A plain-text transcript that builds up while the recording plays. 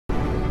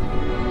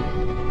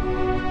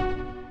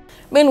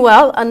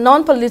Meanwhile, a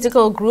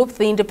non-political group,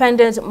 the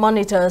Independent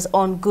Monitors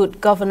on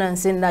Good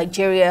Governance in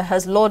Nigeria,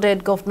 has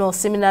lauded Governor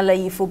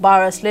Gov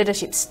Fubara's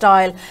leadership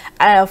style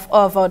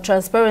of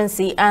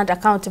transparency and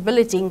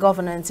accountability in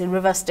governance in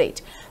Rivers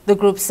State. The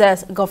group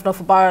says Governor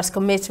Fubara's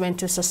commitment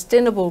to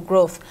sustainable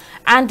growth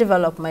and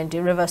development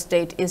in Rivers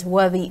State is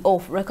worthy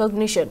of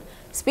recognition.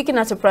 Speaking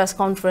at a press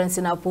conference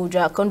in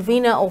Abuja,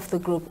 convener of the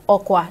group,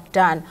 Okwa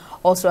Dan,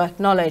 also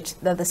acknowledged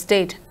that the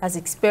state has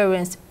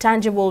experienced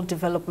tangible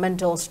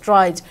developmental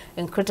strides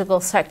in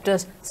critical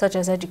sectors such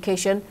as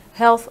education,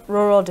 health,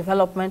 rural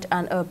development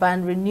and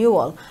urban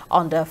renewal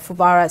under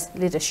Fubara's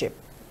leadership.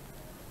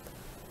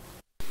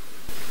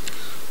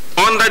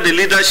 Under the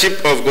leadership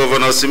of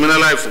Governor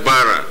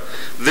Fubara,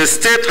 the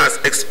state has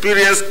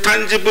experienced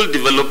tangible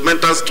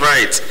developmental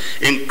strides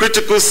in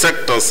critical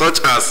sectors such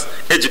as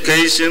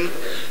education,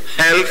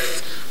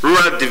 health,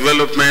 rural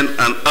development,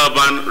 and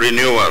urban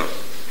renewal.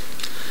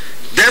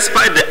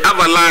 Despite the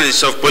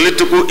avalanche of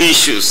political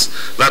issues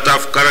that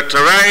have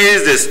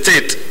characterized the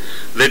state,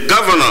 the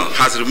governor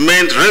has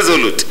remained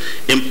resolute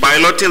in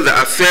piloting the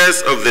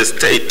affairs of the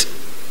state.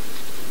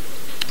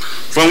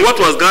 From what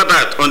was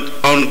gathered on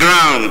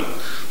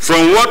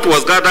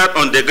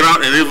the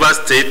ground in Rivers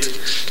State,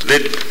 the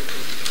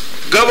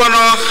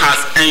governor has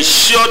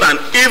ensured an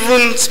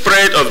even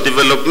spread of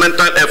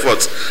developmental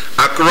efforts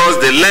across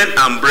the length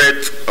and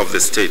breadth of the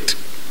state.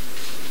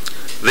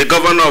 The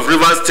governor of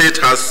Rivers State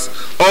has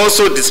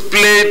also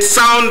displayed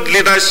sound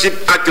leadership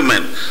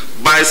acumen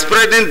by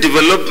spreading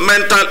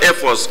developmental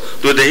efforts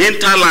to the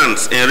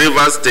hinterlands in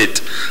Rivers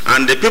State,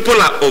 and the people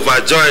are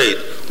overjoyed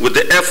with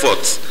the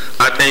efforts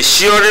at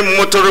ensuring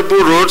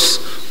motorable roads,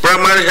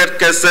 primary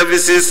healthcare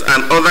services,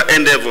 and other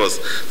endeavors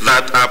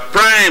that are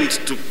primed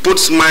to put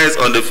smiles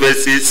on the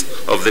faces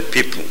of the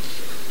people.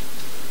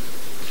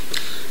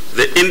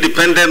 The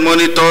Independent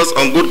Monitors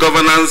on Good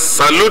Governance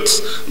salutes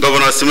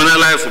Governor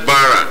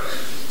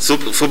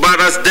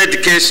Fubara's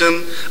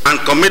dedication and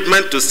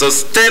commitment to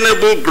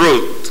sustainable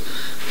growth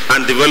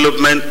and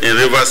development in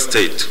Rivers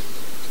State.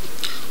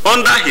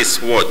 Under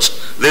his watch,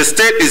 the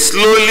state is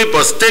slowly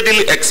but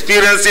steadily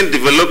experiencing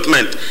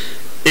development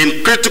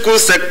in critical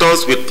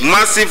sectors with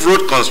massive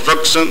road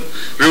construction,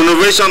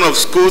 renovation of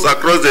schools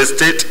across the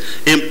state,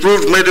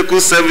 improved medical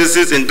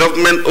services in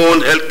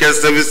government-owned healthcare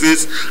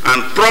services,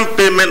 and prompt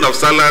payment of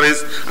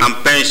salaries and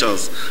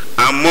pensions,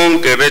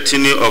 among a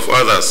retinue of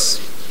others.